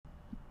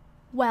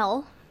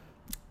Well,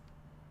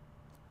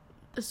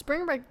 the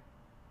spring break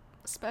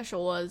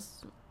special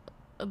was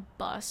a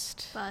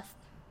bust.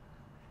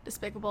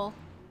 Despicable.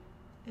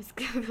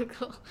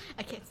 Despicable.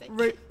 I can't say.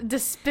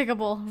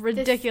 Despicable.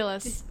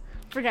 Ridiculous.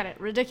 Forget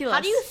it. Ridiculous.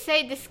 How do you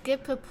say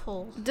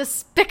despicable?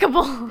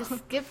 Despicable.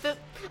 Despicable.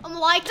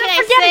 Why can't Just I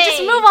forget say? it.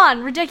 Just move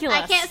on. Ridiculous.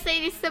 I can't say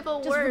these simple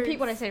Just words. repeat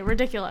what I say.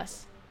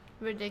 Ridiculous.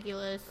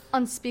 Ridiculous.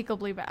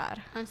 Unspeakably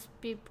bad.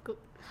 Unspeakable.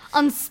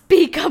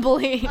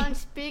 Unspeakably.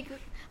 Unspeakable.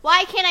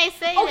 Why can't I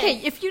say Okay,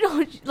 this? if you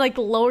don't,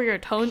 lower your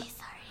tone. Sorry.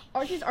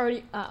 Archie's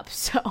already up,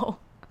 so.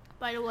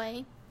 By the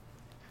way.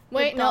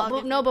 Wait,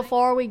 dog no, is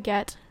before we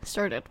get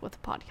started with the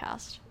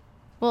podcast.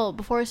 Well,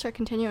 before we start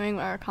continuing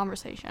our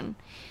conversation.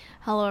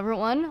 Hello,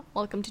 everyone.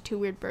 Welcome to Two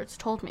Weird Birds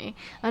Told Me.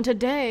 And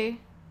today,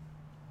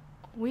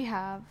 we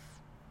have...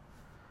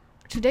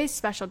 Today's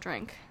special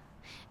drink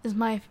is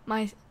my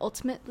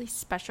ultimately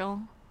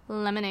special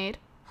lemonade.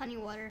 Honey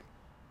water.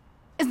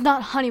 It's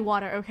not honey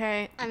water,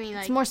 okay? I mean,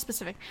 it's more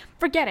specific.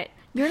 Forget it.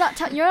 You're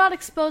not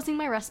exposing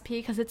my recipe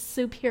because it's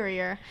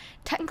superior.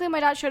 Technically, my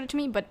dad showed it to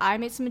me, but I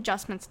made some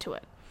adjustments to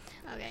it.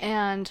 Okay.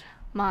 And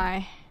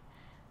my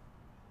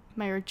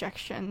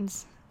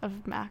rejections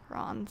of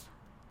macarons.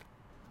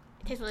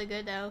 It tastes really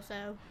good though,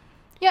 so.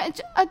 Yeah,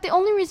 the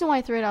only reason why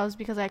I threw it out was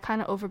because I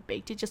kind of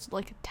overbaked it just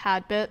like a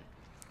tad bit,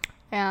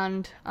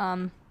 and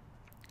it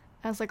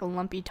has like a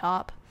lumpy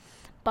top.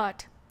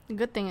 But the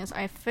good thing is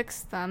I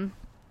fixed them,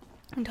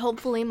 and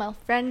hopefully my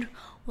friend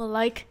will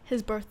like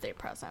his birthday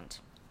present.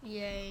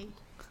 Yay.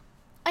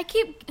 I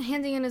keep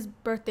handing in his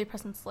birthday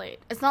presents late.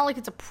 It's not like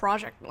it's a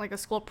project, like a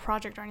school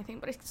project or anything,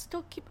 but I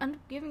still end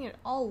up giving it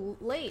all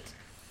late.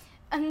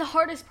 And the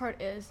hardest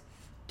part is,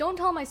 don't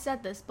tell him I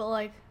said this,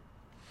 but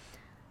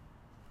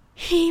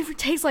he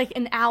takes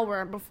an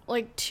hour,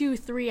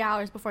 2-3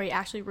 hours before he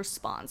actually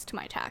responds to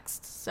my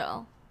texts.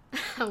 So,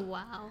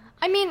 Wow.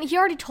 I mean, he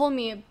already told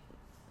me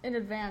in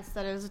advance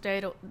that his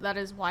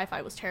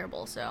Wi-Fi was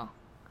terrible. So,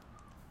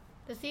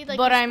 Does he but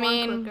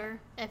respond quicker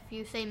if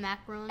you say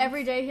macarons?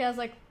 every day he has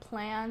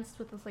plans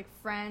with his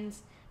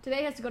friends. Today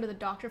he has to go to the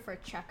doctor for a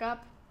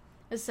checkup.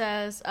 It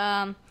says,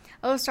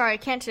 oh, sorry, I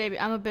can't today.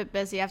 I'm a bit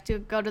busy. I have to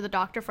go to the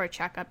doctor for a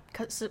checkup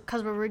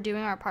because we're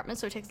redoing our apartment,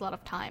 so it takes a lot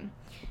of time.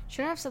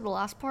 Shouldn't have said the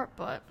last part,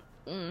 but,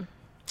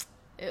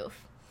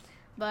 oof.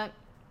 But,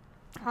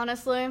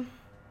 honestly,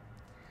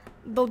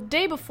 the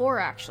day before,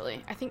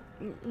 actually, I think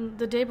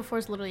the day before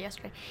is literally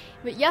yesterday.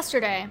 But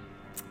yesterday,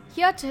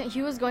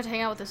 he was going to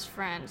hang out with his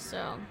friend,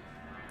 so.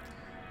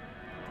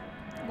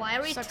 Why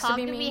are we Sucks to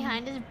talking be me.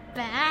 behind his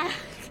back?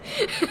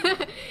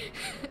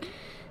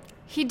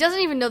 He doesn't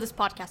even know this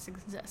podcast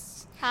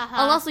exists.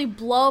 Unless we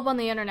blow up on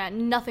the internet,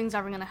 nothing's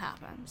ever gonna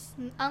happen.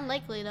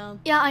 Unlikely though.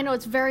 Yeah, I know,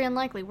 it's very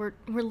unlikely. We're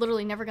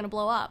literally never gonna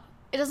blow up.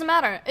 It doesn't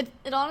matter.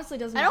 It honestly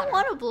doesn't matter. I don't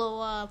want to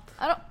blow up.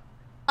 I don't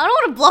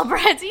want to blow up our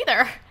heads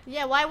either.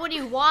 Yeah, why would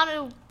you want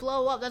to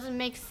blow up? Doesn't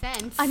make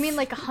sense. I mean,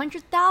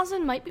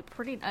 100,000 might be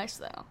pretty nice,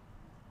 though.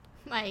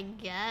 I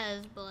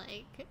guess, but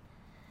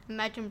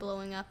imagine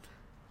blowing up.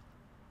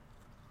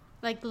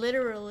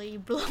 Literally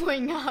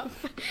blowing up.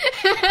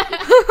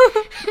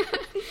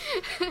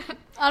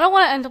 I don't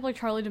want to end up like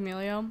Charlie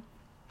D'Amelio,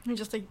 who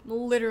just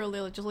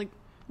literally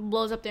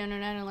blows up the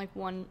internet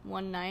in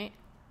one night.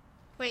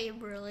 Wait,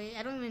 really?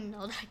 I don't even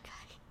know that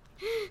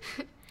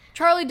guy.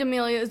 Charlie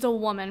D'Amelio is a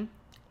woman.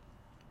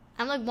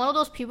 I'm one of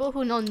those people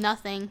who know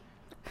nothing.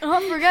 Oh,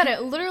 forget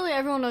it. Literally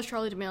everyone knows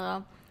Charlie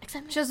D'Amelio.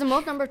 Except me. She has the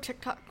most number of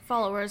TikTok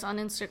followers on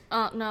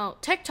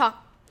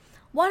TikTok.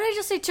 Why did I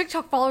just say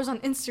TikTok followers on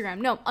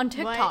Instagram? No, on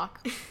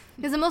TikTok.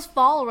 He has the most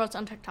followers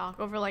on TikTok,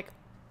 over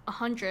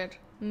 100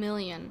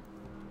 million.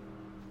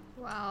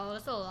 Wow,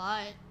 that's a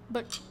lot.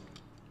 But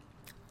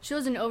she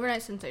was an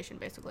overnight sensation,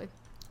 basically.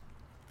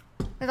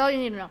 That's all you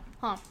need to know.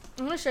 Huh.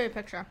 I'm going to show you a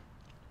picture.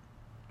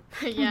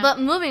 Yeah.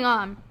 But moving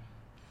on.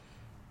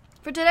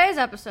 For today's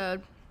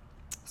episode,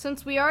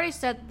 since we already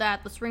said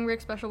that the spring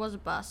break special was a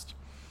bust,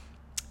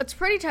 it's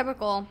pretty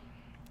typical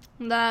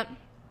that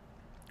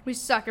we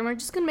suck, and we're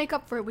just going to make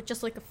up for it with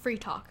just a free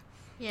talk.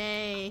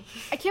 Yay.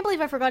 I can't believe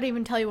I forgot to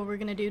even tell you what we're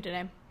going to do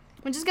today.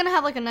 We're just going to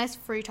have a nice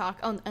free talk.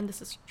 Oh, and this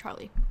is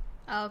Charlie.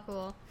 Oh,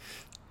 cool.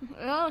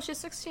 Oh, she's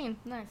 16.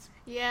 Nice.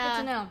 Yeah.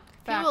 Good to know.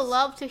 People Facts.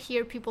 love to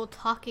hear people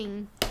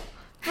talking.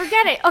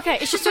 Forget it. Okay,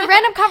 it's just a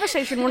random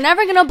conversation. We're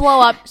never going to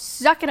blow up.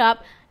 Suck it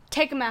up.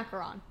 Take a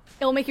macaron.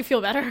 It'll make you feel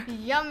better.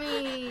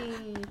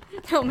 Yummy.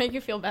 It'll make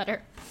you feel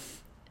better.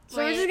 So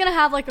we're Wait. just going to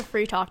have a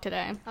free talk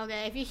today.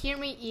 Okay, if you hear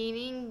me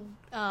eating,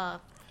 sorry.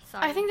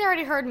 I think they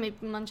already heard me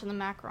mention the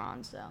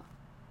macarons, so.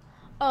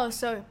 Oh,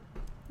 so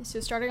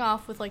starting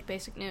off with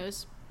basic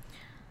news.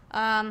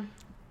 My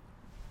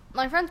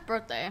friend's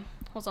birthday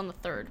was on the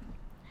 3rd.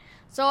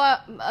 So,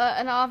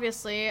 and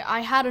obviously, I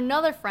had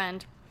another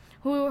friend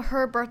who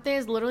her birthday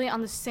is literally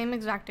on the same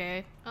exact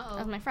day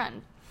as my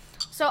friend.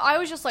 So I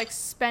was just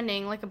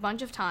spending a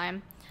bunch of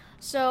time.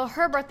 So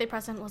her birthday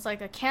present was a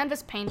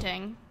canvas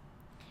painting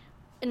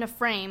in a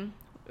frame,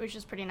 which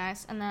is pretty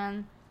nice. And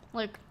then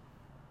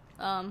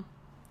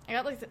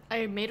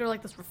I made her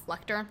this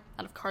reflector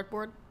out of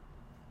cardboard.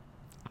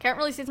 Can't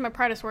really see it's my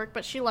brightest work,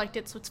 but she liked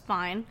it, so it's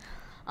fine.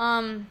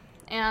 And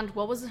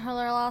what was her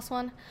last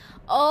one?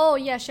 Oh,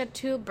 yeah, she had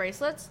 2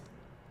 bracelets.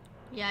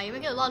 Yeah, you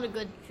make a lot of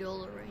good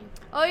jewelry.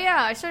 Oh,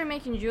 yeah, I started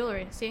making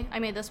jewelry. See, I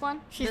made this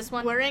one, She's this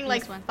one, wearing,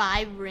 like, this one.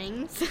 5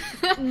 rings.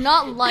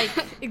 Not like,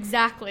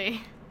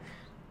 exactly.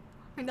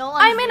 No,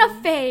 I'm in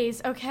a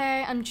phase,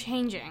 okay? I'm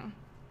changing.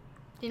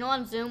 Do you know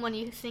on Zoom when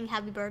you sing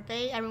Happy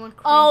Birthday, everyone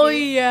cringes? Oh,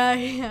 yeah,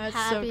 it's so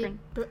Happy cringe.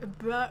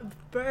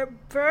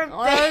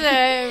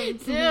 birthday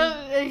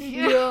to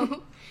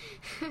you.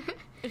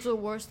 It's the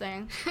worst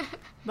thing.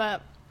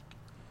 But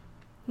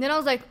then I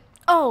was like,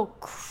 oh,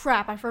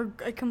 crap, I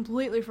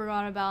completely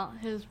forgot about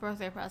his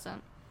birthday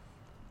present.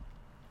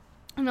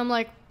 And I'm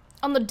like,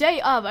 on the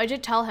day of, I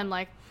did tell him,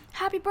 like,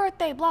 happy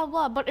birthday, blah,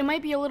 blah, but it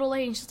might be a little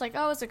late. And she's like,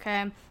 oh, it's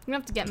okay. You don't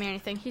have to get me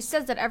anything. He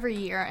says that every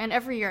year, and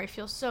every year I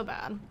feel so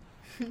bad.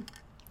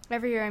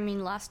 Every year, I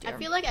mean last year. I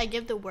feel like I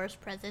give the worst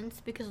presents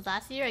because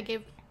last year I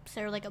gave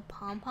Sarah like a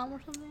pom-pom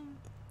or something.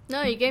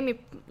 No, you gave me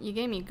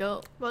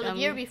goat. Well, the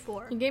year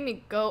before. You gave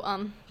me goat,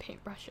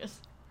 paintbrushes.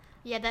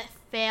 Yeah, that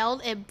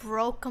failed. It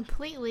broke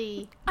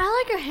completely. I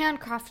like your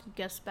handcrafted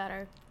gifts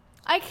better.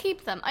 I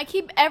keep them. I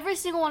keep every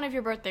single one of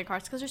your birthday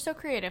cards because they're so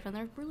creative and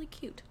they're really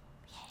cute.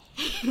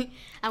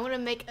 I'm going to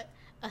make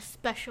a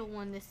special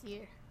one this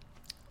year.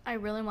 I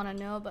really want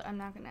to know, but I'm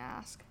not going to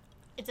ask.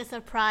 It's a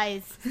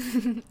surprise.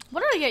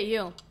 What did I get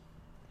you?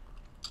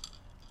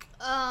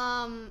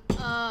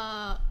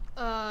 I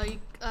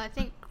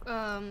think,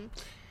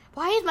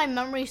 why is my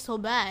memory so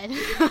bad?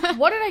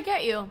 What did I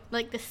get you?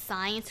 Like the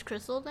science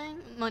crystal thing?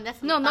 No,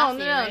 that's No, last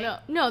year, right?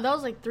 no, that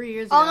was like 3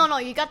 years ago. Oh, no,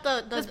 you got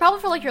the That's probably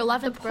for like your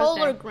 11th the birthday.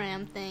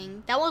 polarogram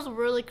thing. That was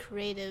really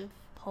creative.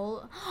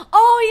 Oh,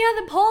 yeah,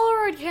 the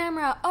Polaroid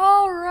camera.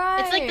 Oh, right.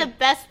 It's like the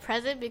best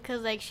present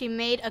because like she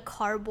made a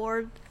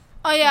cardboard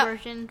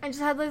version. I just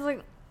had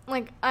like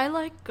I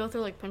like go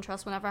through like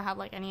Pinterest whenever I have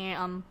like any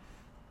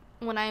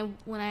when I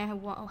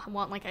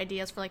want like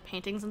ideas for like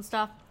paintings and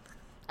stuff.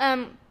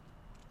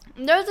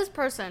 There's this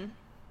person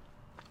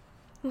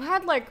who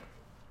had like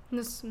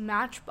this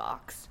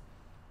matchbox,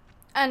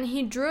 and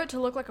he drew it to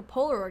look like a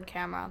Polaroid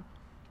camera,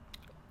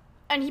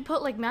 and he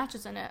put like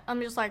matches in it. I'm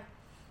just like,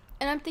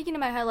 and I'm thinking in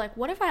my head like,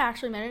 what if I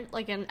actually made it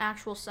like an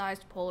actual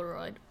sized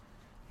Polaroid,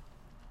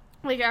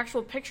 like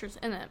actual pictures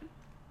in it.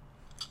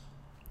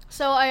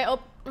 So I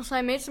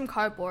made some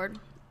cardboard.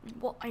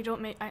 Well, I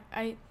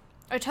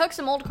took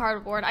some old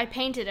cardboard. I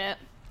painted it.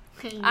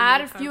 I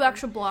added a few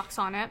extra blocks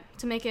on it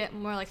to make it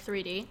more like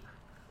 3D.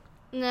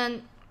 And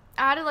then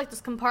I added like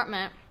this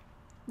compartment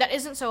that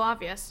isn't so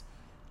obvious,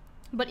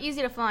 but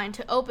easy to find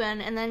to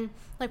open. And then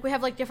like we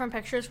have like different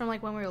pictures from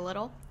like when we were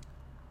little.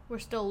 We're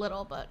still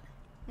little, but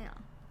yeah.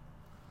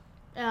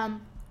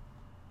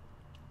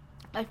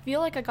 I feel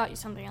like I got you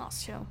something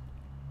else too.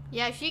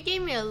 Yeah, she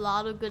gave me a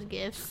lot of good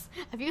gifts.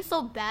 I feel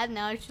so bad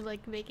now. I should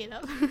like make it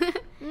up.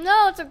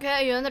 No, it's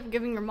okay. You end up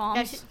giving your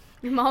mom's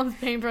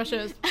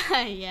paintbrushes.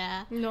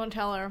 Yeah. Don't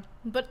tell her.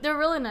 But they're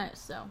really nice,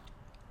 so.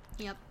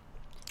 Yep.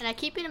 And I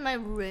keep it in my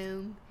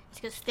room. It's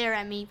gonna stare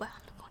at me. But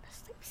I'm not going to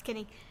sleep. Just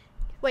kidding.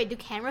 Wait, do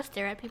cameras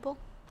stare at people?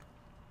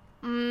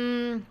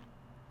 Unless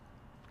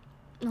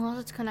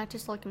it's connected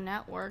to like a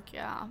network,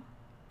 yeah.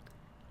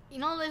 You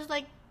know, there's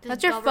like this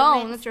that's your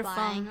government phone. That's your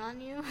spying phone.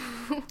 on you.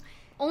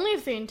 Only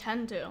if they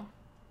intend to.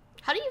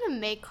 How do you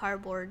even make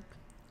cardboard?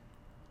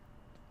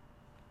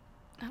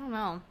 I don't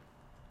know.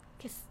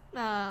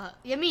 Let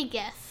me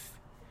guess.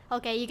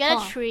 Okay, you get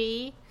a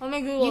tree. Let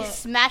me Google You it.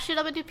 smash it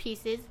up into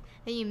pieces,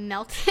 then you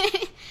melt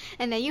it,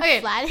 and then you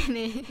flatten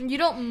it. You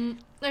don't.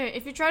 Okay,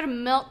 if you try to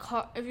melt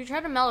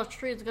a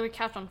tree, it's gonna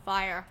catch on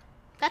fire.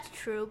 That's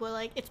true, but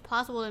like it's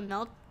possible to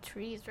melt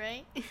trees,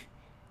 right?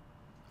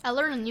 I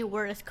learned a new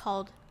word. It's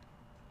called,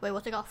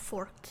 what's it called?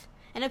 Forked.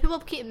 And then people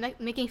keep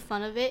making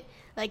fun of it,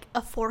 like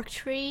a fork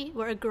tree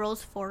where it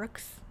grows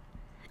forks,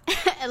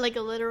 and like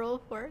a literal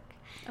fork.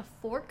 A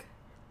fork?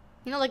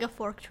 You know, like a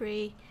fork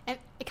tree. And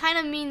it kind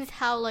of means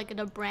how, like,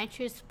 the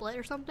branches split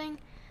or something.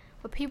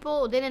 But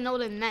people didn't know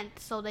what it meant,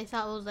 so they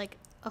thought it was, like,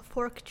 a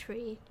fork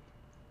tree.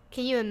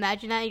 Can you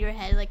imagine that in your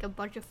head? Like, a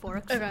bunch of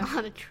forks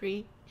on a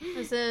tree.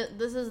 This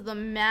is the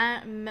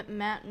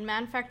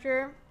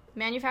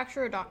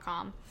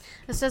manufacturer.com.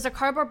 It says a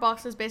cardboard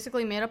box is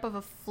basically made up of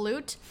a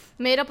flute,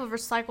 made up of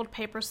recycled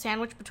paper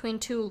sandwiched between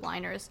 2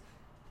 liners.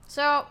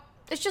 So,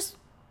 it's just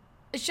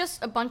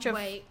a bunch of...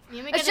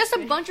 It's just a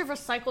bunch of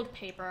recycled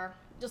paper.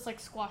 Just like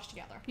squashed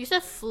together. You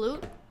said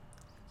flute?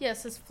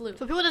 Yes, it's flute.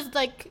 So people just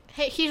like,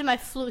 hey, here's my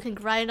flute, and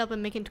grind it up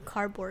and make it into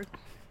cardboard.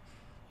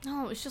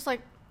 No, it's just a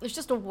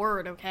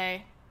word,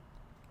 okay?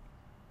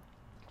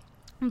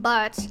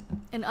 But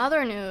in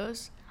other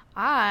news,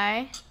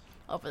 over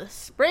the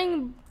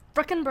spring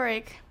frickin'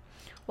 break,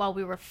 while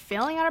we were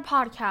filling out our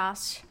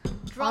podcast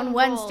on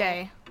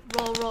Wednesday,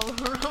 roll,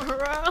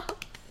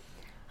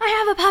 I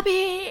have a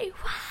puppy.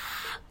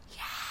 Wow,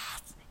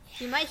 yes.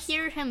 You might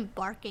hear him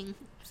barking.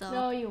 So.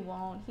 No, you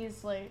won't.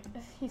 He's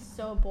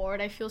so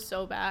bored. I feel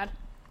so bad.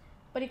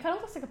 But he kind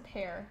of looks like a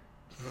pear.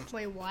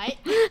 Wait, what?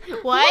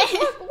 What?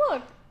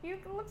 Look. He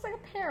looks like a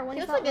pear when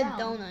he's not like around.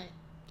 a donut.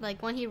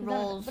 Like when he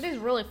rolls. But he's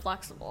really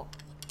flexible.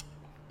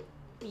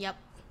 Yep.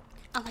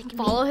 I like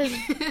Follow me.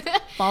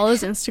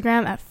 his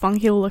Instagram at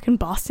Funky Looking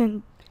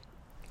Boston,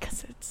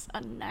 because it's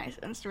a nice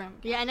Instagram.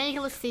 Yeah, and then you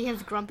can see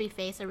his grumpy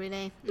face every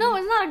day. No,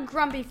 it's not a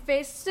grumpy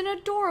face. It's an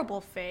adorable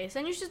face,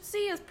 and you should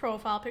see his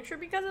profile picture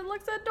because it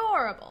looks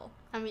adorable.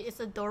 I mean, it's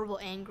adorable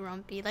and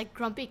grumpy, like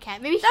grumpy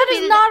cat. Maybe That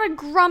is not a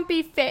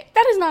grumpy face.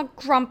 That is not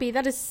grumpy.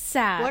 That is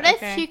sad. What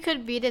if she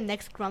could be the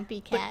next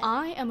grumpy But cat?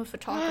 I am a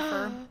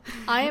photographer.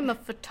 I am a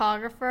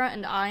photographer,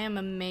 and I am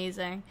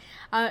amazing.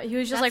 He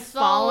was just That's like so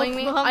following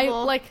me. I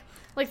humble.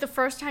 like the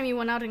first time he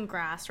went out in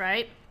grass,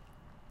 right?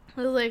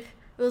 It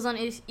was on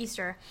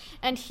Easter,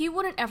 and he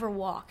wouldn't ever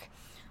walk.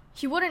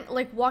 He wouldn't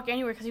like walk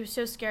anywhere because he was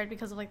so scared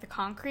because of like the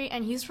concrete.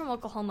 And he's from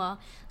Oklahoma,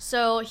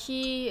 so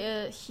he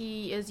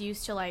is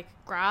used to like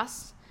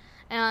grass.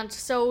 And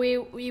so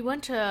we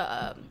went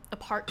to a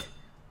park,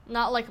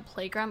 not like a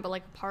playground, but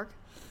like a park.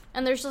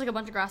 And there's just like a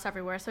bunch of grass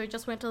everywhere. So we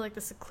just went to like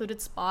the secluded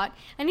spot,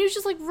 and he was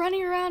just like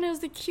running around. It was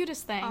the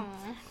cutest thing. Aww.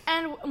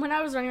 And when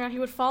I was running around, he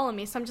would follow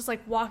me. So I'm just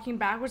like walking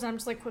backwards, and I'm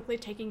just like quickly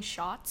taking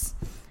shots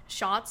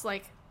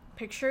like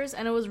pictures,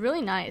 and it was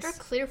really nice. They're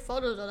clear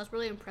photos though. That's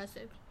really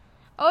impressive.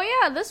 Oh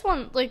yeah, this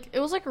one, like, it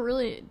was like a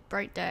really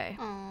bright day.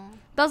 Aww.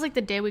 That was like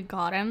the day we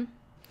got him.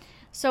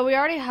 So we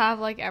already have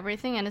like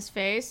everything in his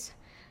face.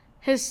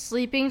 His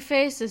sleeping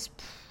face is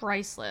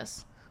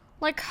priceless.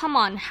 Like, come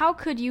on, how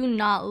could you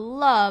not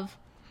love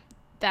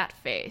that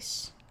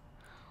face?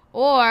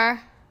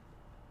 Or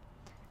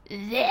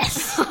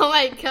this. Oh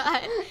my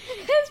god.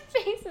 His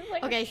face is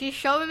like... Okay, she's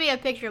showing me a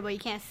picture, but you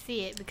can't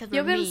see it because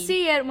You we're can mean.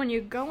 see it when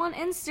you go on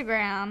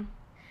Instagram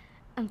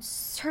and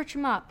search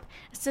him up.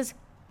 It says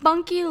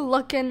Funky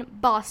Looking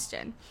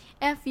Boston.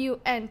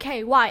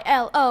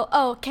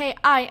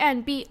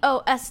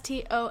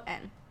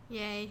 FUNKYLOOKINBOSTON.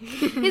 Yay.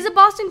 He's a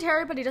Boston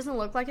Terrier, but he doesn't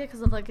look like it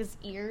because of like his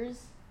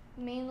ears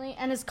mainly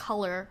and his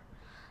color.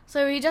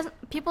 So he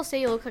doesn't. People say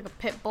he looks like a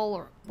pit bull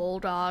or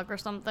bulldog or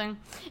something.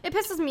 It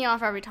pisses me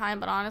off every time,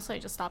 but honestly, I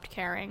just stopped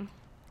caring.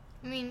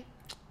 I mean,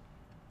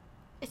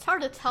 it's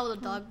hard to tell the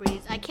dog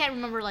breeds. I can't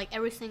remember like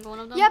every single one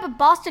of them. Yeah, but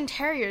Boston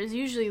Terriers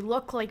usually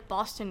look like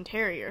Boston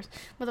Terriers.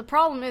 But the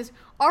problem is,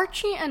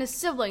 Archie and his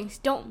siblings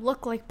don't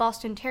look like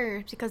Boston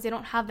Terriers because they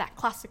don't have that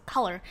classic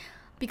color.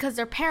 Because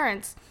their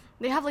parents,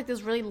 they have like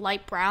this really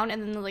light brown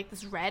and then like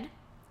this red.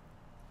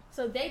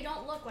 So they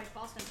don't look like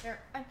Boston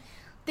Terriers.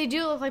 They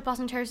do look like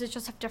Boston Terriers, they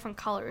just have different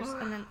colors.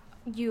 And then,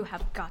 you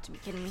have got to be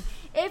kidding me.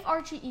 If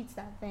Archie eats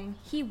that thing,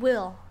 he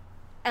will,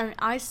 and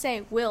I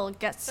say will,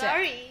 get sick.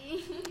 Sorry.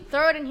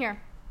 Throw it in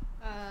here.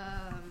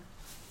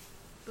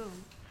 Boom.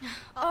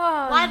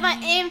 Oh. Why is my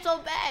aim so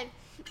bad?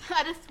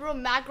 I just threw a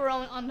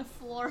macaron on the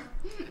floor.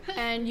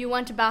 And you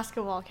went to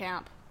basketball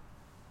camp.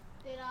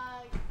 Did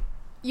I?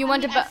 You I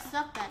went mean, to I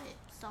sucked at it,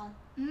 so.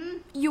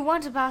 You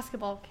went to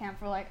basketball camp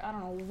for like, I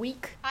don't know, a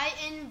week? I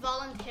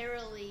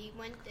involuntarily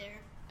went there.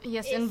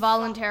 Yes, It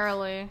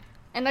involuntarily.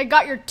 And I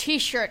got your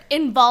t-shirt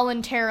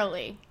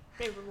involuntarily.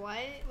 Wait, what?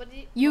 What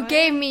did You what?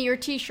 gave me your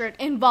t-shirt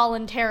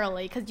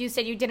involuntarily because you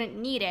said you didn't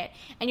need it.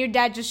 And your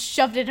dad just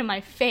shoved it in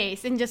my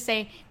face and just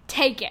say,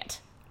 take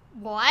it.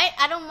 What?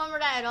 I don't remember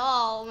that at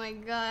all. Oh my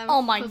god.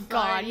 Oh my so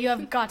god, sorry. you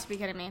have got to be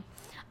kidding me.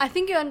 I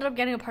think you ended up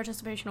getting a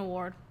participation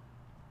award.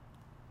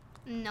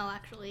 No,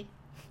 actually.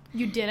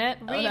 You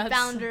didn't?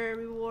 Rebounder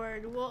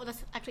reward. Well, that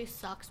actually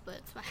sucks, but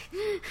it's fine.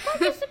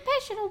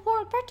 Participation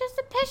award.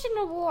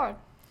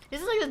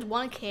 This is like this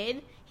one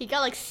kid. He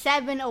got like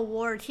 7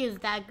 awards. He was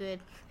that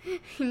good.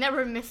 He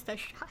never missed a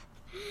shot.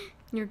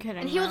 You're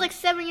kidding. And he was like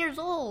 7 years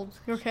old.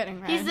 You're kidding,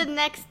 right? He's the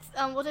next,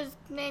 what's his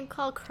name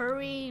called?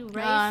 Curry?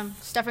 Rice?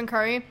 Stephen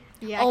Curry.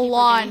 Yeah. I keep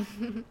Alon.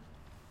 forgetting.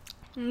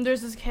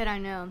 There's this kid I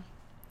know.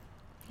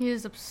 He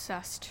is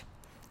obsessed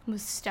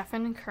with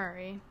Stephen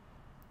Curry.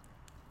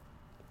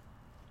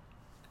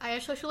 I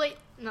associate,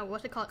 no,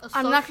 what's it called?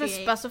 I'm not going to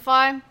Associate.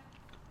 specify,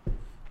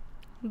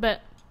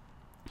 but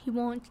he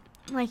won't,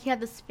 like, he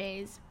had this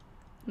phase,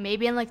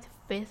 maybe in, like, the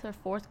 5th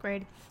or 4th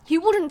grade. He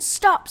wouldn't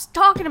stop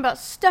talking about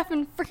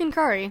Stephen freaking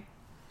Curry.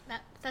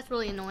 That's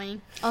really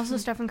annoying. Also,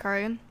 Stephen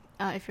Curry,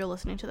 if you're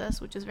listening to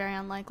this, which is very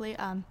unlikely,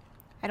 I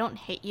don't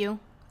hate you.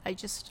 I'm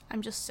just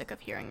sick of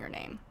hearing your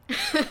name. Like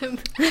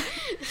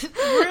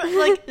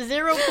 0.0.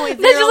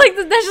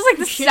 That's just like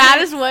the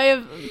saddest way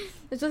of.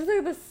 It's just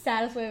like the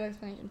saddest way of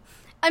explanation.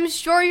 I'm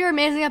sure you're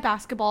amazing at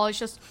basketball. It's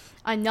just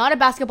I'm not a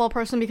basketball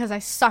person because I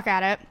suck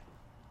at it.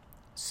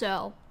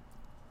 So.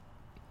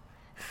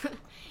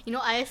 You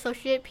know, I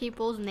associate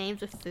people's names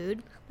with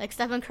food. Like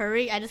Stephen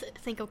Curry, I just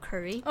think of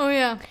curry. Oh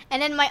yeah.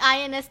 And then my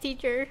INS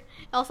teacher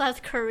also has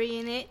curry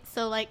in it,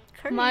 so like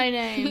curry. My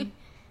name.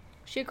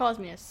 She calls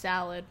me a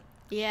salad.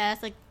 Yeah,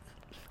 it's like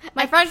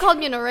My friend called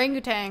me an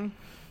orangutan.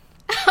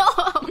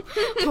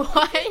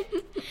 what?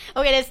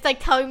 Okay, it's like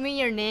tell me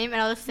your name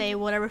and I'll just say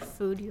whatever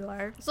food you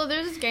are. So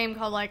there's this game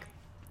called like,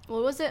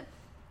 what was it?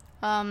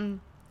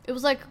 It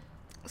was like,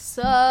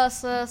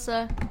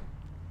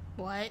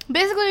 What?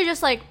 Basically, you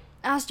just like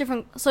ask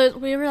different. So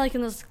we were like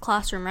in this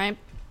classroom, right?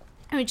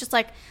 And we just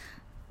like,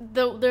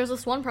 there's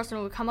this one person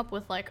who would come up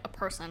with like a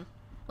person,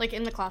 like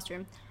in the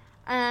classroom,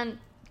 And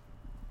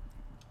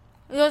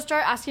you'll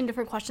start asking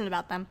different questions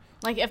about them.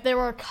 Like, if they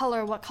were a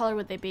color, what color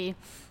would they be?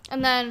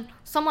 And then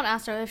someone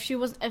asked her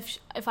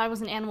if I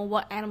was an animal,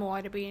 what animal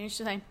would I be? And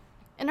she'd say,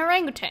 an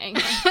orangutan.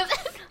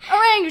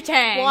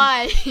 Orangutan.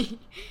 Why?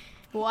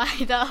 Why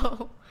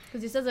though?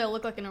 Because he says I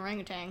look like an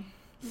orangutan.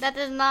 That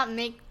does not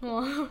make.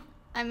 Well,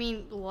 I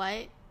mean,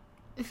 what?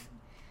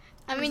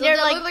 I mean, they're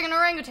they're like look like an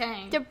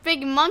orangutan. they're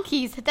big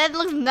monkeys. That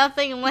looks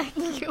nothing like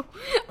you.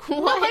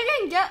 Well, What?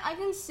 I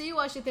can see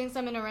why she thinks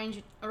I'm an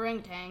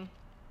orangutan.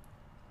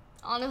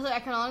 Honestly, I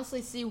can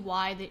honestly see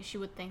why she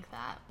would think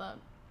that, but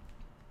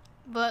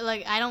But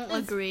like, I don't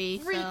it's agree.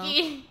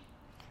 freaky. So.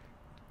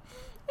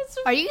 It's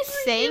Are you freaky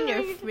saying you're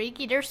orangutan.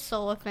 freaky? They're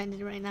so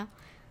offended right now.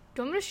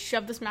 Do you want me to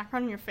shove this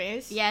macaron in your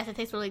face? Yes, it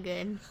tastes really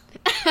good.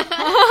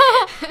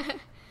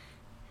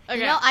 Okay.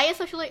 You know, I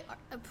associate.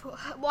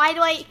 Why do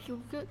I?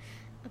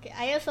 Okay,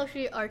 I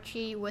associate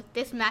Archie with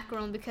this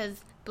macaron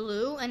because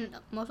blue, and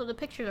most of the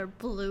pictures are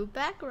blue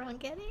background.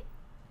 Get it?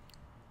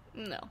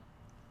 No.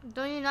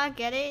 Don't you not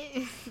get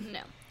it?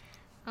 No.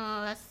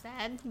 Oh, that's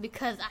sad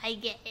because I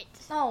get it.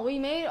 Oh, we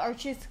made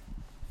Archie's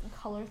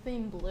color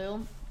theme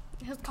blue.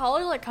 His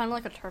collar like kind of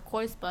like a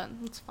turquoise, but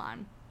it's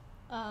fine.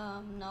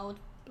 No, it's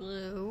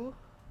blue.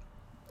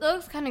 It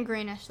looks kind of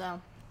greenish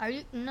though. Are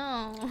you?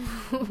 No.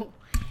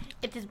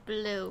 It is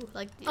blue.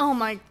 Like this. Oh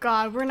my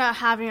god, we're not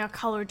having a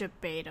color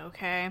debate,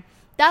 okay?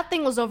 That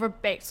thing was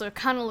overbaked, so it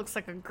kind of looks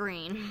like a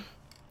green.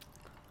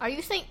 Are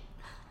you saying?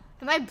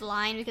 Am I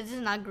blind because this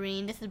is not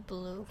green? This is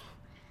blue.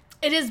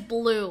 It is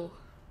blue.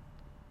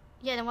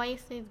 Yeah, then why you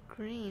say it's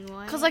green?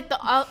 Why? Because like the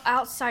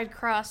outside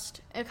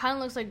crust, it kind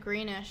of looks like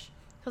greenish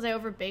because I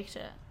overbaked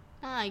it.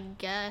 I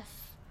guess.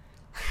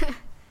 Am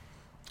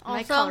I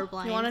Also,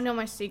 colorblind? you want to know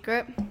my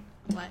secret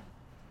What?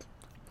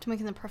 to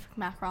making the perfect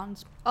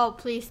macarons? Oh,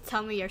 please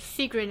tell me your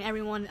secret and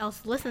everyone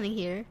else listening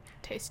here.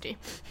 Tasty.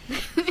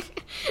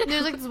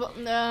 There's like this,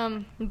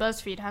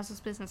 BuzzFeed has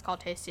this business called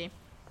Tasty.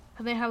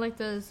 And they have like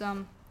this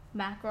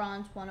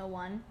macarons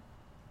 101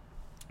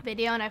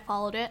 video, and I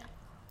followed it.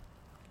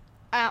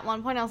 At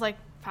one point, I was like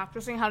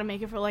practicing how to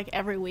make it for like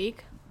every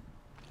week.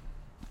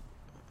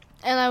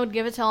 And I would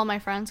give it to all my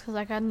friends because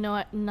like I had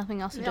nothing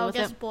else to They do all with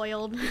get it.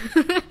 spoiled.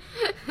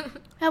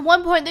 At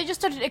one point, they just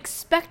started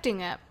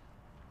expecting it.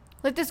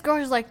 Like this girl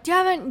was like, "Do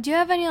you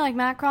have any like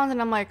macarons?" And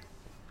I'm like,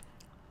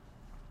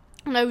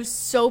 and I was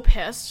so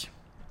pissed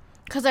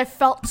because I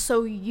felt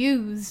so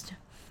used.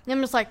 And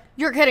I'm just like,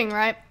 "You're kidding,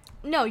 right?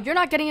 No, you're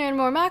not getting any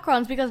more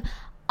macarons because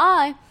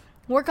I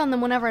work on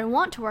them whenever I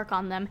want to work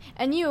on them,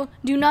 and you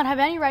do not have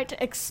any right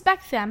to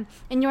expect them,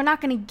 and you're not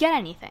going to get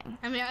anything."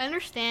 I mean, I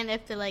understand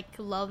if they like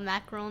love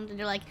macarons and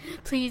they're like,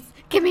 please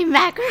give me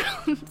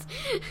macarons.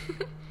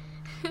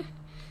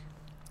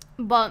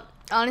 But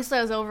honestly,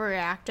 I was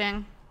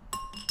overreacting.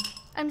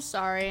 I'm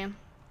sorry.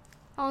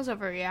 I was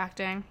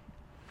overreacting.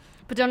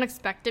 But don't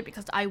expect it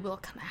because I will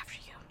come after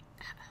you.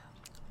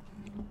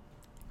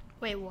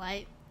 Wait,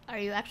 what? Are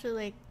you actually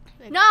like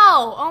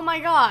No! Oh my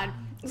god.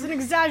 It's an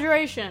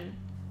exaggeration.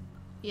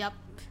 Yep.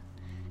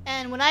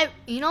 And when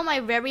my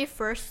very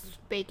first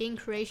baking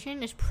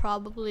creation is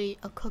probably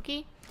a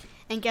cookie.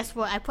 And guess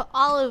what? I put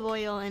olive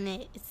oil in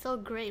it. It's so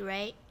great,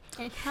 right?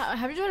 And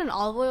Have you tried an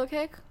olive oil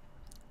cake?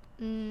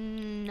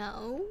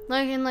 no.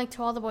 Like in like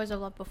To All the Boys I've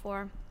Loved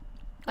Before.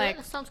 Like,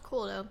 That sounds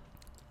cool though.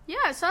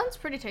 yeah, it sounds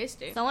pretty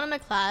tasty. Someone in my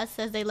class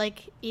says they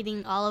like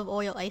eating olive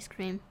oil ice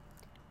cream.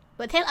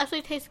 But it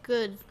actually tastes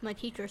good. My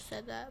teacher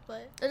said that,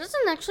 but It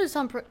doesn't actually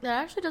sound.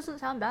 That actually doesn't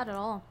sound bad at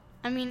all.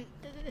 I mean,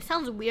 it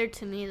sounds weird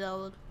to me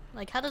though.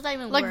 Like, how does that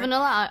even Like work?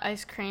 vanilla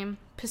ice cream,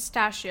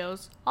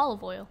 pistachios,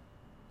 olive oil.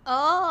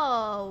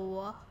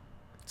 Oh,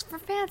 It's for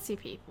fancy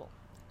people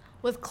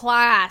with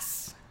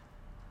class.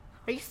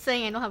 are you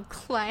saying I don't have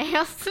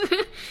class?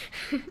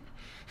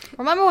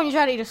 Remember when you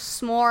tried to eat a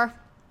s'more?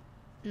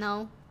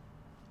 No.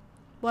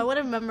 Well, I would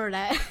remember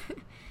that.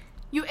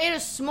 You ate a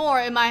s'more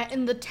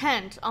in the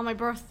tent on my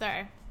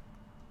birthday.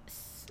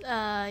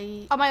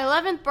 On my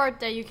 11th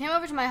birthday, you came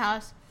over to my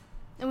house,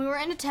 and we were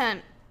in a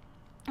tent,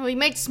 and we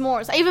made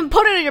s'mores. I even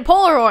put it in your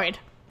Polaroid.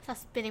 Stop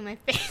spitting my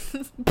face.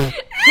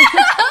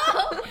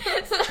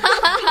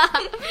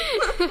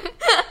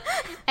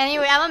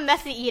 Anyway, I'm a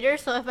messy eater,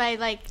 so if I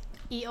like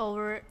eat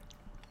over,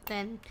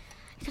 then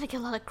you're gonna get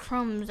a lot of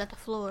crumbs at the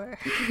floor.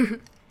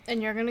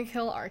 And you're gonna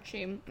kill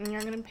Archie, and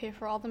you're gonna pay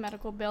for all the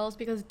medical bills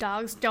because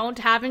dogs don't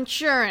have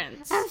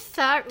insurance. I'm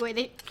sorry.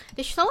 Wait,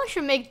 someone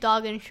should make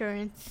dog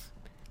insurance,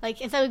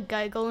 like instead of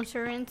Geico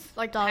insurance,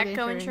 Like dog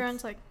Petco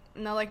insurance, like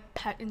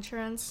pet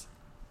insurance.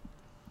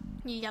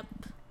 Yep.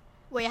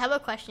 Wait, I have a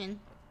question.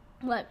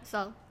 What?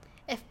 So,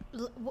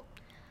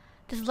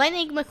 does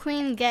Lightning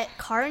McQueen get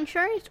car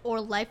insurance or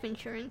life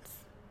insurance?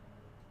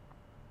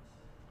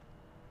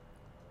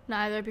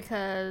 Neither,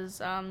 because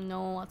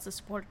no one wants to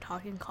support a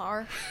talking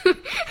car.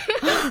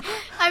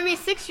 I mean,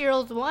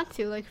 6-year-olds want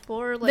to, like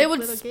 4, like They would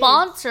little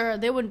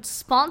kids.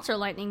 sponsor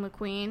Lightning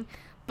McQueen,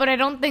 but I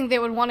don't think they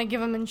would want to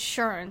give him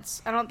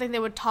insurance. I don't think they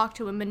would talk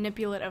to a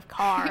manipulative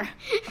car.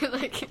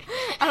 Like,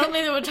 I don't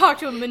think they would talk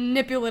to a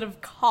manipulative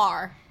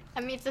car.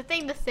 I mean, it's a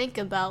thing to think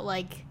about.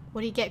 Like,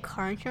 Would he get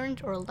car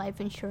insurance or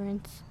life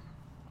insurance?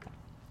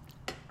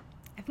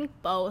 I think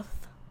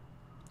both.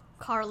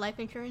 Car life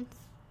insurance?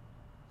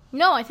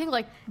 No, I think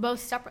like both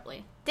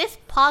separately. This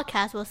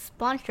podcast was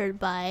sponsored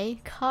by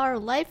Car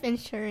Life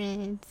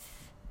Insurance.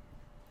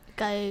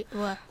 Guy,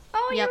 what?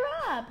 Oh, Yep.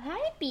 you're up.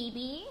 Hi,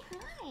 baby.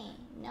 Hi.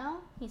 No,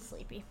 he's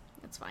sleepy.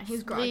 It's fine.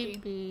 He's groggy.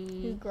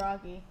 Sleepy. He's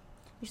groggy.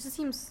 You should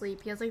see him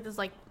sleep. He has like this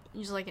like,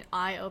 he's just like an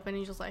eye open. And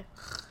he's just like.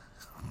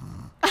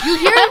 You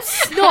hear him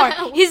snore.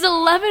 He's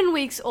 11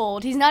 weeks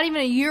old. He's not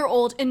even a year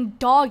old in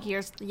dog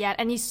years yet,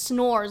 and he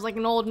snores like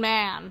an old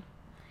man.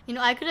 You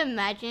know, I could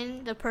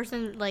imagine the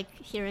person like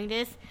hearing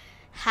this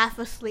half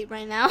asleep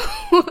right now.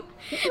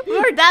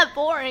 We're that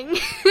boring.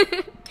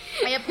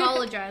 I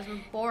apologize.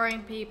 We're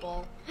boring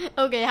people.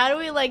 Okay, how do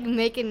we like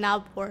make it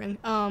not boring?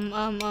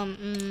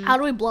 How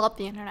do we blow up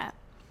the internet?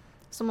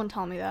 Someone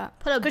tell me that.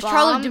 Put a Because bomb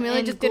Charlie D'Amelio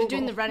in just did it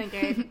doing Google. the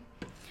Renegade.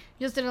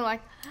 He just did it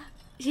like.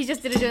 He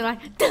just did it doing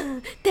like.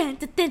 Dun, dun,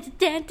 dun, dun,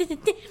 dun, dun, dun,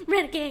 dun,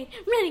 Renegade,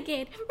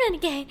 Renegade,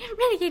 Renegade,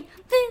 Renegade.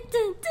 Dun,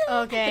 dun,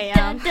 dun, Okay,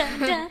 dun, dun,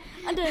 dun,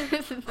 dun,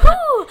 dun.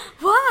 Whoo,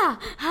 wah,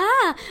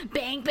 ha,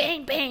 bang,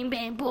 bang, bang,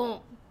 bang, boom.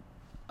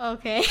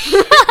 Okay.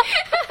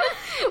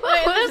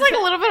 Wait, there's like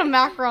a little bit of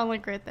macaron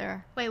like right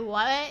there. Wait,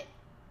 what?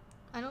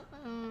 I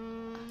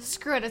don't.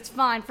 Screw it, it's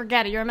fine.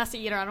 Forget it. You're a messy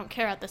eater. I don't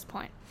care at this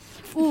point.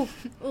 Ooh,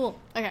 ooh.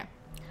 Okay.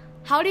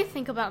 How do you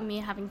think about me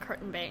having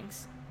curtain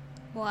bangs?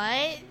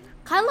 What?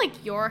 Kind of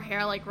like your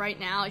hair, like right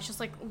now. It's just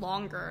like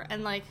longer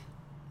and like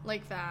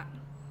that.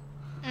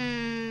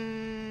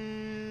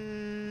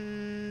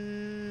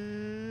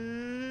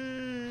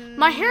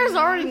 My hair is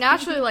already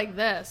naturally like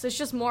this. It's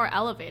just more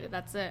elevated.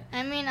 That's it.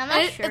 I mean, I'm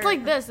not sure. It's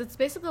like this. It's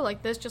basically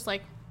like this, just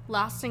like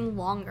lasting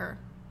longer.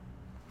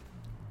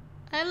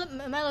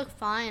 It might look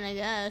fine, I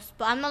guess,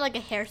 but I'm not like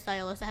a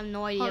hairstylist. I have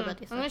no idea Hold on. about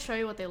these I'm gonna stuff. show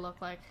you what they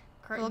look like.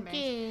 Curtain bangs.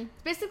 Okay.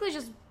 It's basically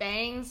just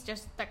bangs,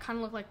 just that kind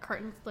of look like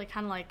curtains, like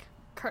kind of like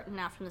curtain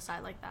out from the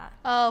side like that.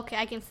 Oh, okay,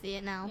 I can see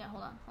it now. Yeah,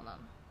 hold on. Oh,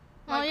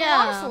 Like, yeah. A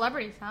lot of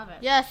celebrities have it.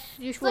 Yes,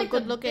 you It's should like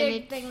good the looking.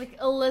 big thing, like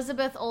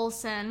Elizabeth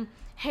Olsen,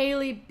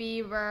 Hailey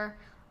Bieber,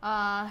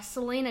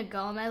 Selena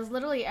Gomez.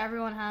 Literally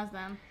everyone has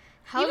them.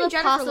 How Even is it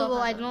Jennifer possible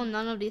Lopez I has know them.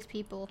 none of these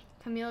people?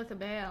 Camila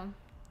Cabello.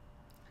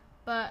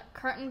 But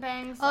curtain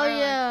bangs. Oh are,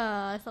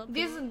 yeah, I thought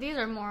These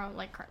are more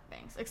like curtain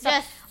bangs. Except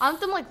Yes. I want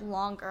them like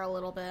longer a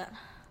little bit.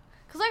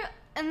 Cause like,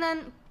 and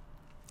then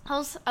I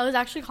was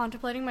actually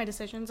contemplating my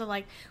decisions of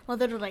like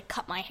whether to like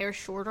cut my hair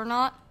short or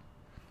not.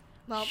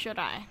 Well, Should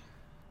I?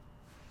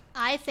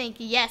 I think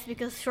yes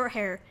because short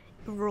hair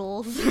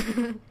rules.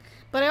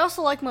 But I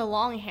also like my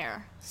long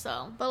hair,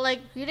 so. But like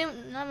you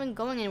didn't not even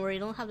going anywhere. You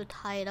don't have to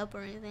tie it up or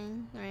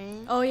anything,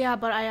 right? Oh yeah,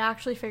 but I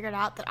actually figured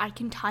out that I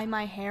can tie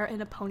my hair in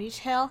a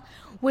ponytail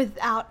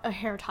without a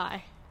hair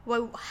tie.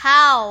 Wait,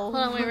 how? Hold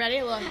on, wait,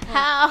 ready? Look.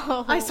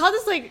 How? I saw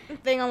this like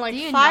thing on like Do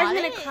you 5 knot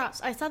minute it? crafts.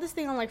 I saw this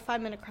thing on like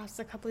 5 minute crafts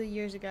a couple of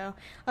years ago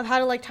of how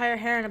to like tie your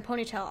hair in a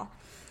ponytail.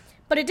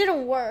 But it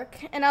didn't work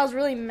and I was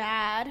really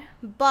mad.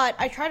 But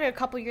I tried it a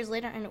couple years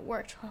later and it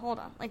worked. Hold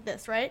on, like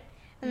this, right?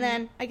 And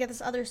then I get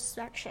this other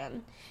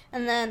section.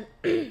 And then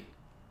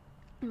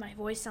my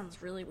voice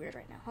sounds really weird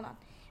right now. Hold on.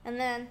 And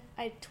then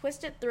I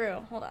twist it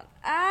through. Hold on.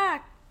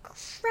 Ah,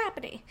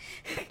 crappity.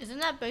 Isn't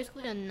that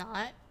basically a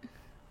knot?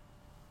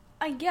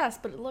 I guess,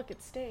 but look,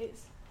 it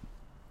stays.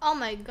 Oh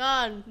my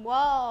god!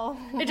 Whoa!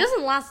 It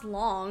doesn't last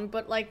long,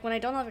 but like when I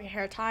don't have like, a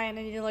hair tie and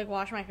I need to like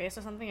wash my face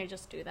or something, I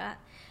just do that.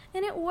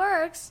 And it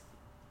works.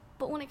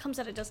 But when it comes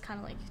out, it does kind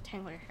of like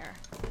tangle your hair.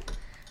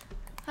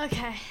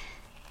 Okay.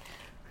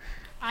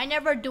 I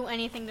never do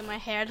anything to my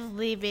hair. Just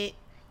leave it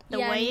the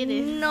Yeah, way it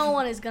is. No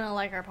one is gonna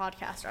like our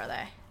podcast, are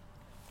they?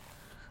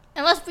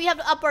 Unless we have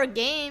to up our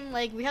game,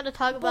 like we have to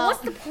talk But about.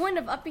 what's the point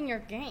of upping your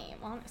game,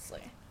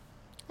 honestly?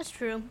 That's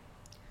true.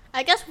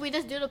 I guess we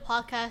just do the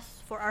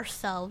podcast for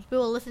ourselves. We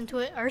will listen to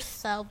it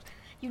ourselves.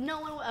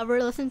 No one will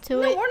ever listen to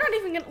No, it. we're not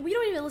even gonna. We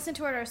don't even listen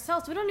to it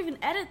ourselves. We don't even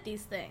edit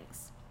these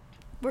things.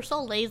 We're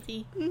so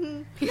lazy.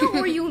 No,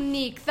 we're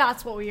unique.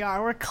 That's what we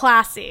are. We're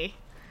classy.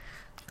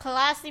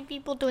 Classy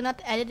people do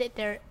not edit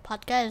their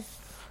podcasts.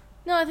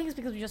 No, I think it's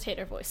because we just hate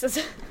our voices.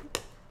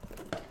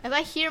 If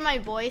I hear my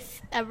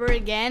voice ever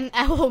again,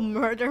 I will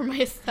murder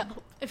myself.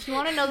 If you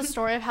want to know the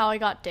story of how I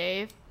got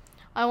Dave,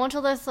 I went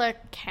to this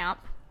like camp,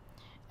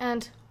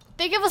 and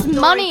they give us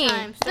money.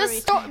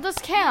 This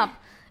camp,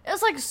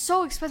 it's like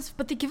so expensive,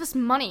 but they give us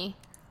money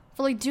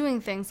for like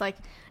doing things like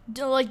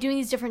doing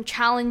these different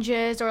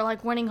challenges or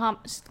like winning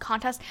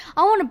contests.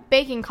 I won a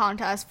baking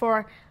contest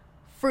for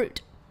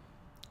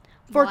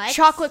What?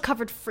 chocolate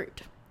covered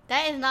fruit,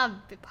 That is not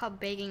how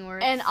baking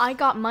works. and I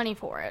got money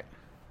for it.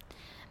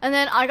 And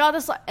then I got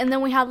this, and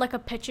then we had like a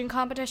pitching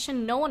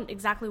competition. No one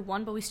exactly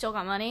won, but we still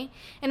got money.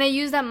 And I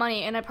used that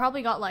money, and I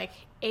probably got like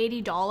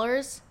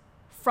 $80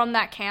 from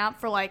that camp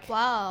for like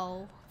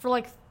wow. for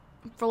like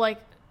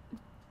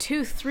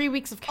 2-3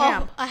 weeks of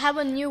camp. Oh, I have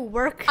a new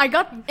work. I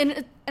got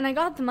and I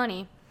got the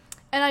money,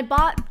 and I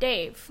bought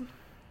Dave,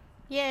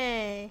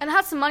 Yay. and I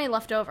had some money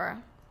left over,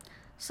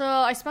 so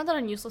I spent that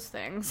on useless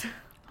things.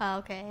 Oh,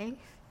 okay.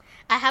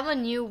 I have a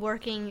new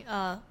working,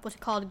 what's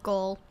it called,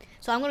 goal.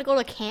 So I'm going to go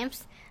to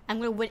camps. I'm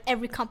going to win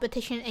every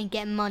competition and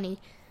get money.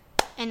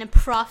 And then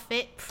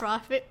profit.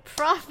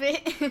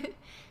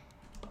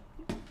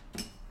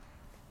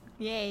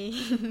 Yay.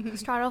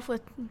 Start off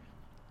with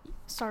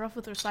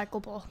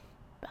recyclable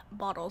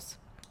bottles.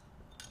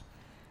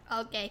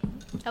 Okay.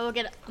 I will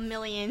get 1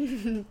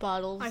 million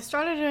bottles. I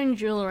started doing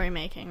jewelry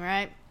making,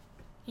 right?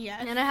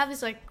 Yes. And I have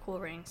these like cool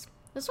rings.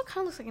 This one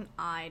kind of looks like an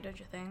eye, don't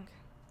you think?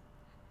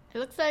 It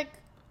looks like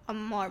a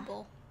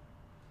marble.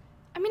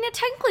 I mean, it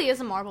technically is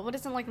a marble, but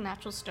it's in like a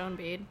natural stone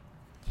bead.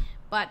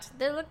 But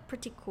they look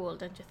pretty cool,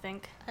 don't you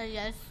think?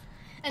 Yes.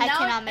 And I now,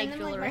 cannot make and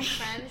then, jewelry. Like, my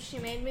friend, she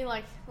made me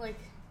like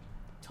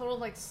total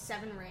of like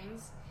 7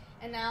 rings.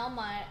 And now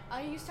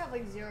I used to have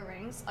like 0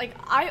 rings. Like,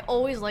 I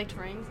always liked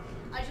rings.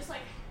 I just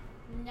like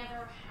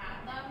never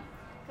had them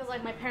because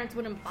like my parents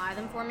wouldn't buy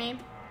them for me.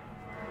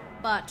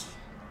 But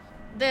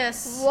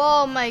this.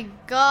 Whoa, my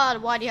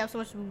God! Why do you have so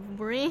much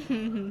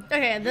rings?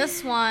 Okay,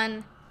 this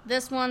one.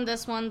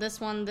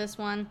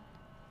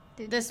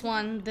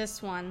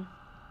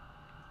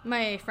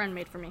 My friend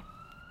made for me.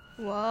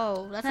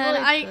 Whoa, that's And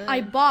really good.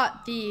 I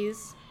bought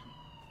these.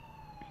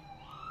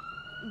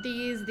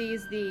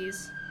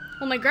 These.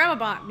 Well, my grandma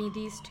bought me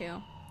these 2.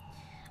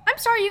 I'm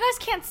sorry, you guys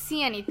can't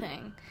see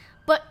anything.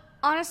 But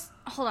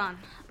hold on.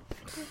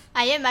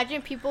 I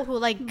imagine people who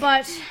like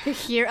But to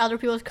hear other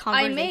people's I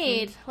conversations.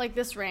 made like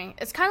this ring.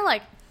 It's kind of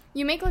like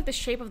you make like the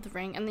shape of the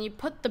ring, and then you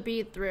put the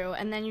bead through,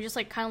 and then you just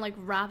like kind of like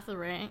wrap the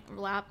ring,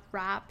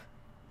 wrap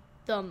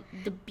the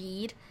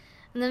bead,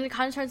 and then it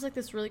kind of turns like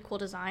this really cool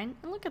design.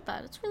 And look at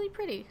that, it's really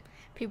pretty.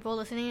 People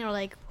listening are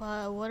like,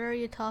 what are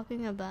you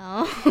talking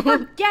about?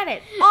 Forget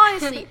it.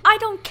 Honestly, I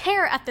don't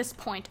care at this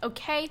point.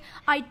 Okay,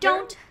 I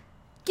don't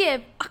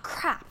give a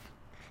crap.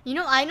 You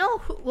know, I know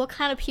what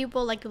kind of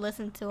people like to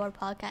listen to our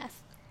podcast.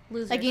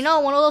 Losers. Like, you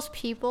know, one of those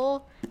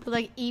people who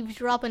like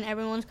eavesdrop in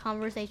everyone's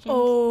conversations.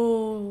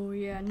 Oh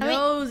yeah,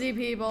 nosy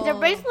people. They're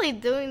basically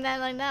doing that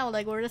right now.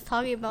 Like, we're just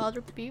talking about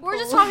other people. We're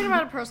just talking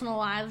about our personal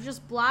lives,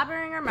 just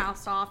blabbering our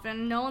mouths off,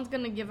 and no one's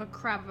gonna give a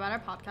crap about our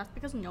podcast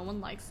because no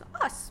one likes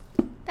us.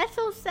 That's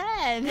so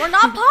sad. We're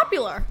not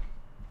popular.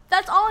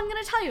 That's all I'm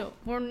gonna tell you.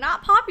 We're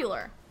not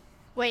popular.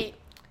 Wait.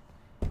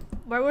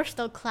 But we're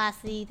still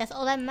classy. That's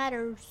all that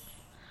matters.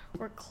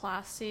 We're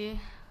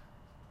classy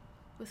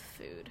with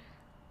food.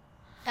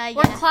 Yeah.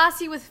 We're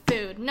classy with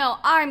food. No,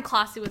 I'm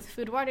classy with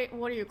food. What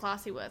are you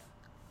classy with?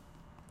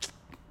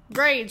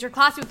 Grades. You're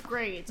classy with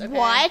grades. Okay?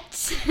 What?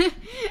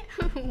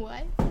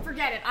 What?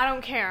 Forget it. I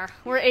don't care.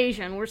 We're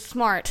Asian. We're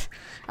smart.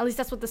 At least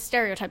that's what the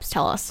stereotypes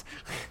tell us.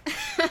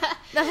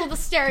 That's what the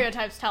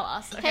stereotypes tell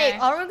us. Okay? Hey,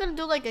 are we gonna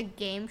do like a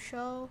game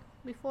show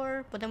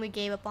before? But then we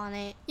gave up on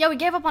it. Yeah, we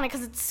gave up on it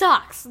because it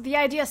sucks. The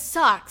idea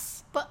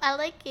sucks. But I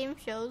like game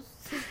shows.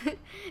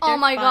 Oh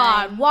my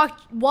fun. God.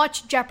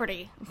 Watch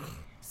Jeopardy.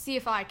 See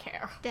if I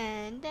care.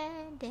 Dun,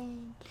 dun,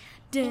 dun.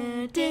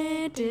 Dun,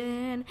 dun,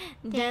 dun,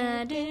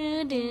 dun,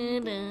 dun,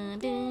 dun, dun,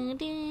 dun,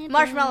 dun.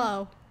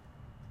 Marshmallow.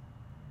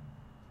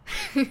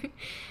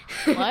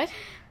 What?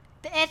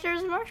 The answer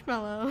is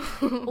marshmallow.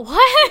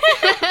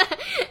 What?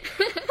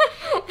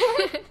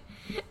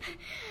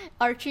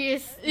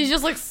 He's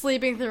just like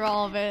sleeping through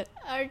all of it.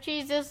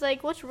 Archie's just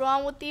like, what's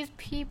wrong with these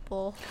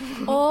people?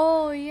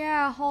 Oh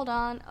yeah, hold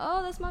on.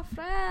 Oh, that's my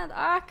friend.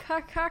 Ah,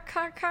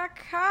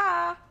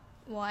 ka.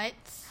 What?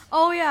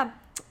 Oh yeah,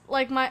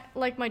 like my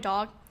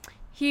dog.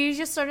 He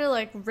just started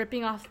like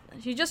ripping off.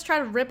 He just tried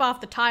to rip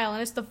off the tile,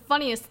 and it's the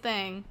funniest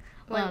thing.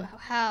 Wait,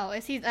 how?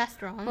 Is he that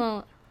strong?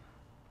 Well,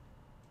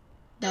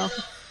 no.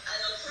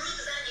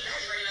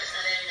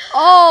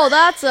 Oh,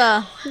 that's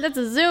a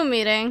Zoom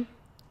meeting.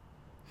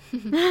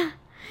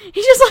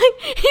 He's just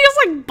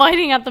like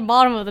biting at the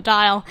bottom of the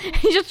tile.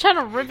 He's just trying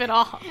to rip it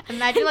off.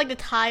 Imagine like the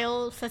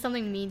tile says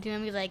something mean to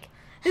him. He's like,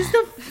 It's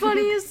the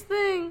funniest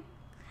thing.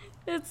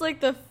 It's like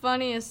the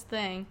funniest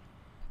thing.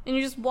 And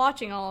you're just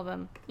watching all of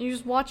them. You're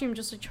just watching him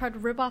just like try to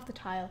rip off the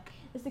tile.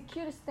 It's the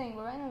cutest thing,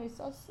 but right now he's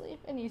asleep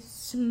and he's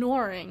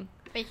snoring.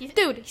 wait,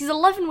 Dude, he's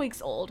 11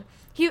 weeks old.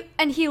 He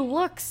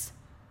looks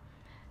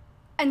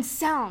and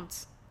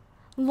sounds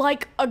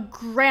like a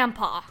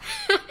grandpa.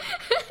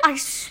 I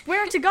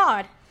swear to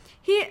God.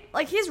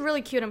 He's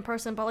really cute in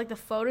person, but like the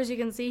photos you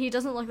can see, he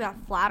doesn't look that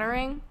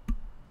flattering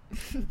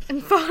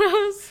in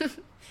photos.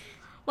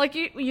 Like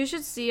you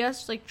should see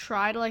us like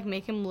try to like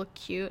make him look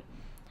cute.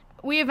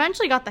 We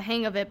eventually got the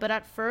hang of it, but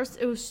at first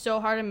it was so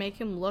hard to make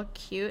him look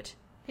cute.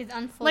 he's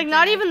unphotogenic. Like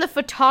not even the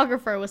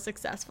photographer was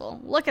successful.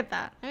 Look at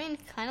that. I mean,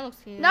 kind of looks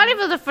cute. Not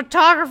even the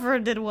photographer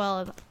did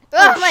well.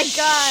 Oh my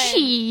God.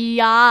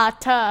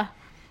 Shiata.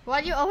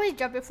 Why do you always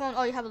drop your phone?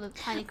 Oh, you have a little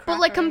tiny cracker. But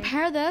like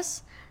compare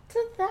this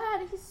to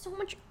that. He's so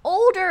much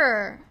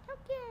older.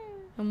 Okay.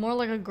 And more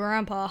like a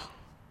grandpa.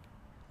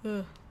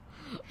 Ugh.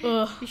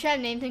 Ugh. You should have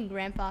named him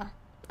Grandpa.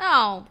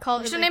 Oh,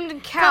 Called we should him have like,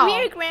 named him Cow. Come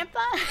here, Grandpa.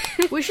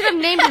 We should have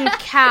named him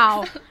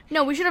Cow.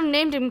 No, we should have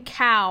named him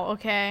Cow,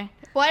 okay?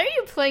 Why are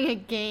you playing a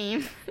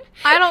game?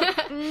 I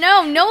don't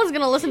know. No one's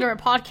going to listen to our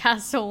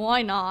podcast, so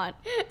why not?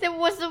 Then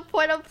what's the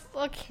point of...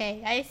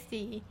 Okay, I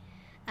see.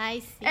 I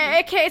see.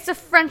 Okay, it's a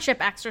friendship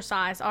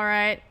exercise, all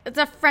right? It's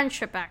a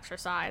friendship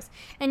exercise.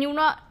 And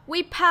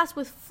we pass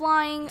with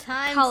flying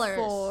Time colors.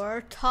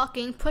 for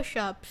talking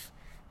push-ups.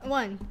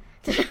 1,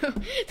 2,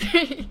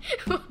 3.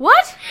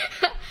 What?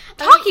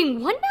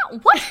 Talking what now?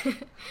 What? Hold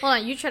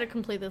on, you try to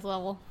complete this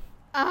level.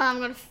 I'm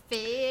gonna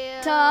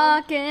fail.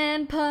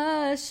 Talking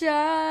push-ups.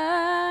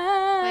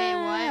 Wait,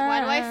 what?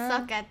 Why do I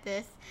suck at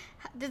this?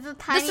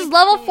 This is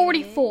level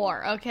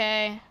 44,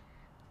 okay?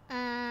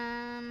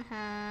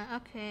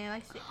 Okay, I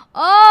see.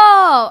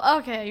 Oh,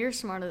 okay, you're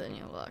smarter than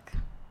you look.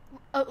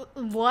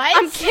 What?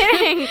 I'm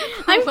kidding.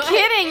 I'm What?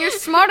 kidding. You're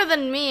smarter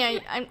than me.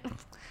 I'm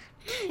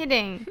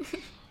kidding.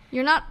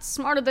 You're not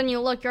smarter than you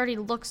look. You already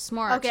look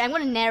smart. Okay, I'm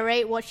gonna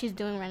narrate what she's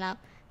doing right now.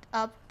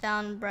 Up,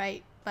 down,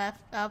 right, left,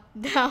 up,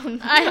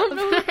 down. I don't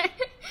know.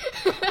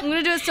 I'm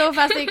gonna do it so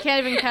fast that you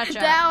can't even catch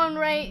up. Down,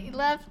 right,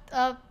 left,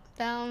 up,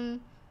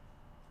 down,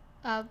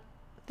 right.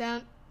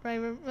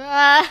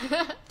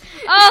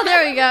 Oh,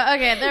 there we go.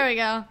 Okay, there we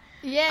go.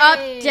 Yay. Up,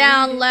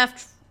 down,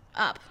 left,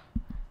 up.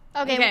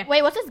 Okay,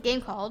 wait, what's this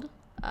game called?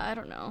 I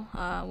don't know.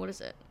 What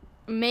is it?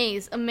 A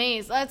maze.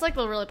 It's like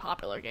the really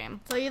popular game.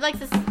 So you like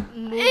to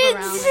move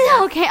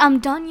around. Okay, I'm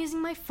done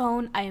using my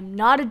phone. I am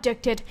not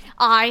addicted.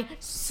 I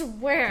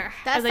swear.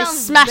 That as I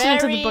sounds smash it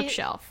into the very-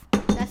 bookshelf.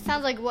 That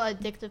sounds like what an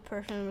addicted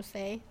person would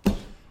say.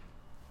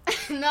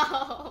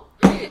 No.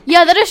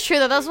 Yeah, that is true.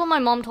 That's what my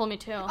mom told me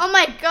too. Oh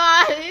my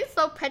god, he's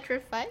so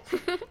petrified.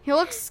 He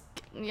looks.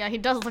 Yeah, he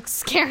does look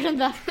scared in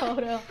that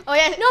photo. Oh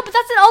yeah. No, but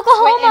that's in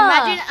Oklahoma. Wait,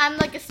 imagine I'm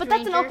like a stranger. But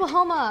that's in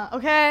Oklahoma,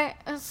 okay?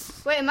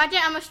 Wait, imagine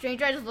I'm a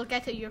stranger. I just look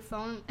at your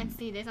phone and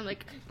see this. I'm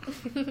like.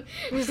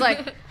 He's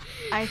like,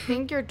 I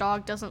think your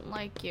dog doesn't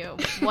like you.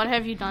 What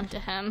have you done to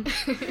him?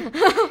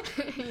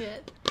 Yeah.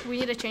 We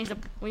need to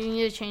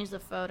change the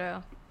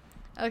photo.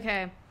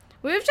 Okay.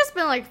 We've just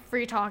been like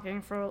free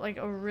talking for like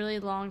a really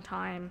long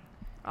time,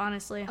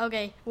 honestly.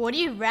 Okay, would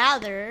you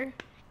rather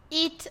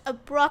eat a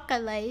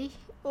broccoli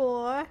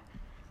or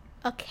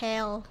a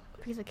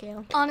piece of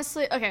kale?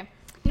 Honestly, okay.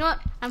 You know what?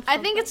 I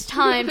think it's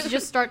time to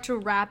just start to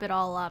wrap it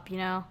all up, you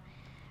know?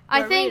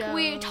 I think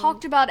we Burrito.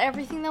 talked about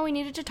everything that we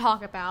needed to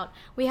talk about.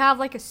 We have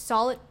like a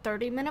solid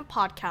 30-minute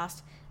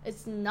podcast.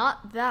 It's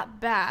not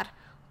that bad.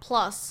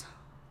 Plus,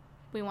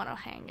 we want to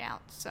hang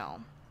out,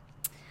 so...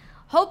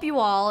 Hope you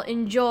all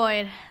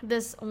enjoyed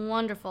this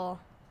wonderful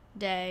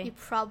day. You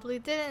probably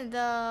didn't,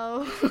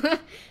 though.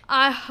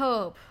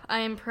 I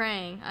am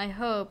praying, I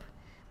hope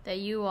that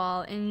you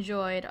all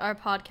enjoyed our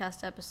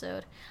podcast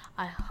episode.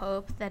 I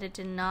hope that it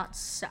did not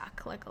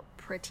suck like a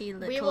pretty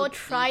little... We will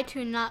try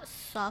to not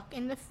suck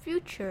in the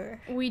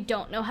future. We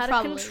don't know how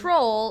Probably. to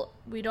control.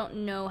 We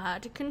don't know how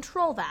to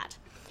control that.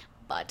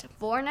 But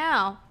for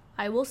now,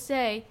 I will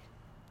say,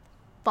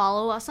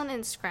 follow us on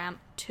Instagram,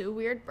 2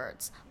 Weird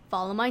Birds.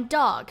 Follow my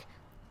dog,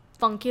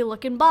 Funky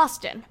Looking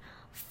Boston.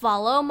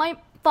 Follow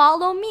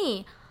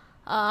me,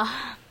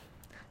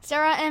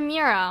 Sarah and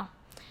Mira.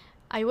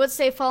 I would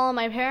say follow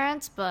my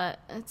parents, but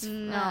it's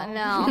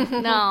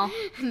no.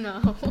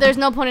 No. There's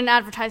no point in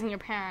advertising your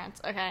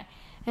parents, okay?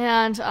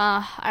 And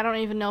I don't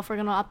even know if we're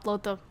gonna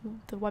upload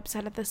the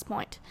website at this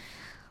point.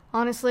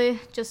 Honestly,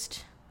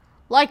 just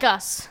like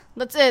us.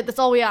 That's it. That's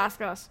all we ask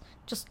us.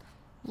 Just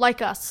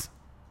like us.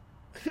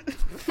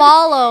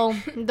 Follow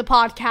the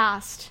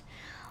podcast.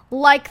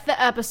 Like the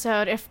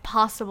episode if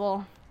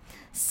possible.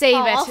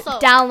 Save it. Also,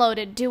 download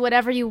it. Do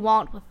whatever you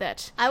want with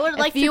it. I would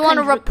like if you to want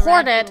to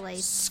report it, congratulate-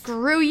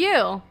 screw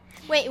you.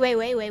 Wait.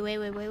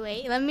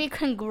 Let me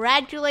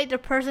congratulate the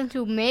person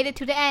who made it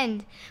to the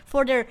end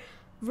for their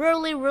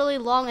really, really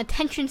long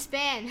attention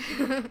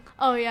span.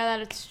 Oh yeah,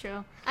 that is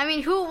true. I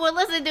mean, who would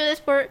listen to this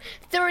for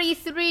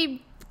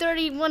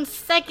 31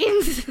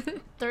 seconds?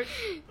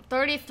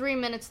 33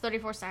 minutes,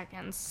 34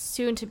 seconds.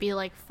 Soon to be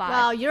like 5.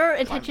 Wow, your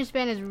attention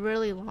span is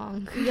really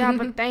long. Yeah,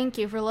 but thank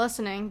you for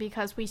listening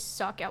because we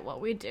suck at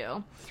what we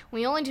do.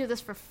 We only do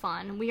this for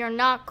fun. We are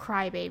not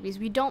crybabies.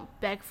 We don't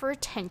beg for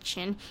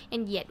attention,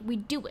 and yet we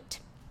do it.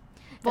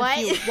 What?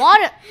 If you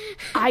want it,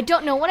 I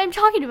don't know what I'm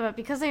talking about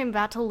because I'm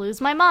about to lose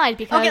my mind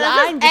because Okay,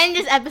 let's just end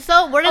this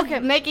episode. We're just Okay.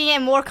 making it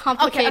more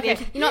complicated.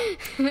 Okay. You know,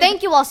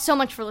 thank you all so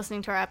much for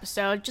listening to our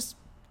episode. Just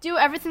do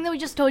everything that we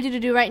just told you to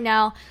do right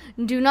now.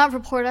 Do not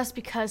report us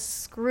because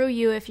screw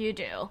you if you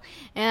do.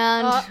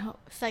 And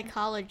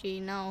Psychology,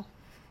 no.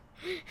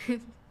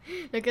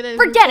 They're gonna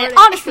forget it.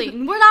 report Honestly,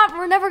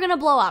 we're never gonna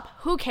blow up.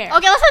 Who cares?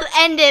 Okay, let's just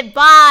end it.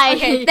 Bye.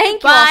 Okay,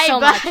 thank you all so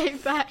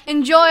much. Bye.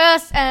 Enjoy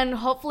us, and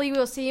hopefully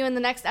we'll see you in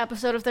the next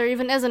episode if there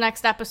even is a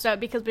next episode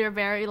because we are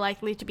very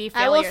likely to be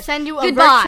failures. I will send you a Goodbye.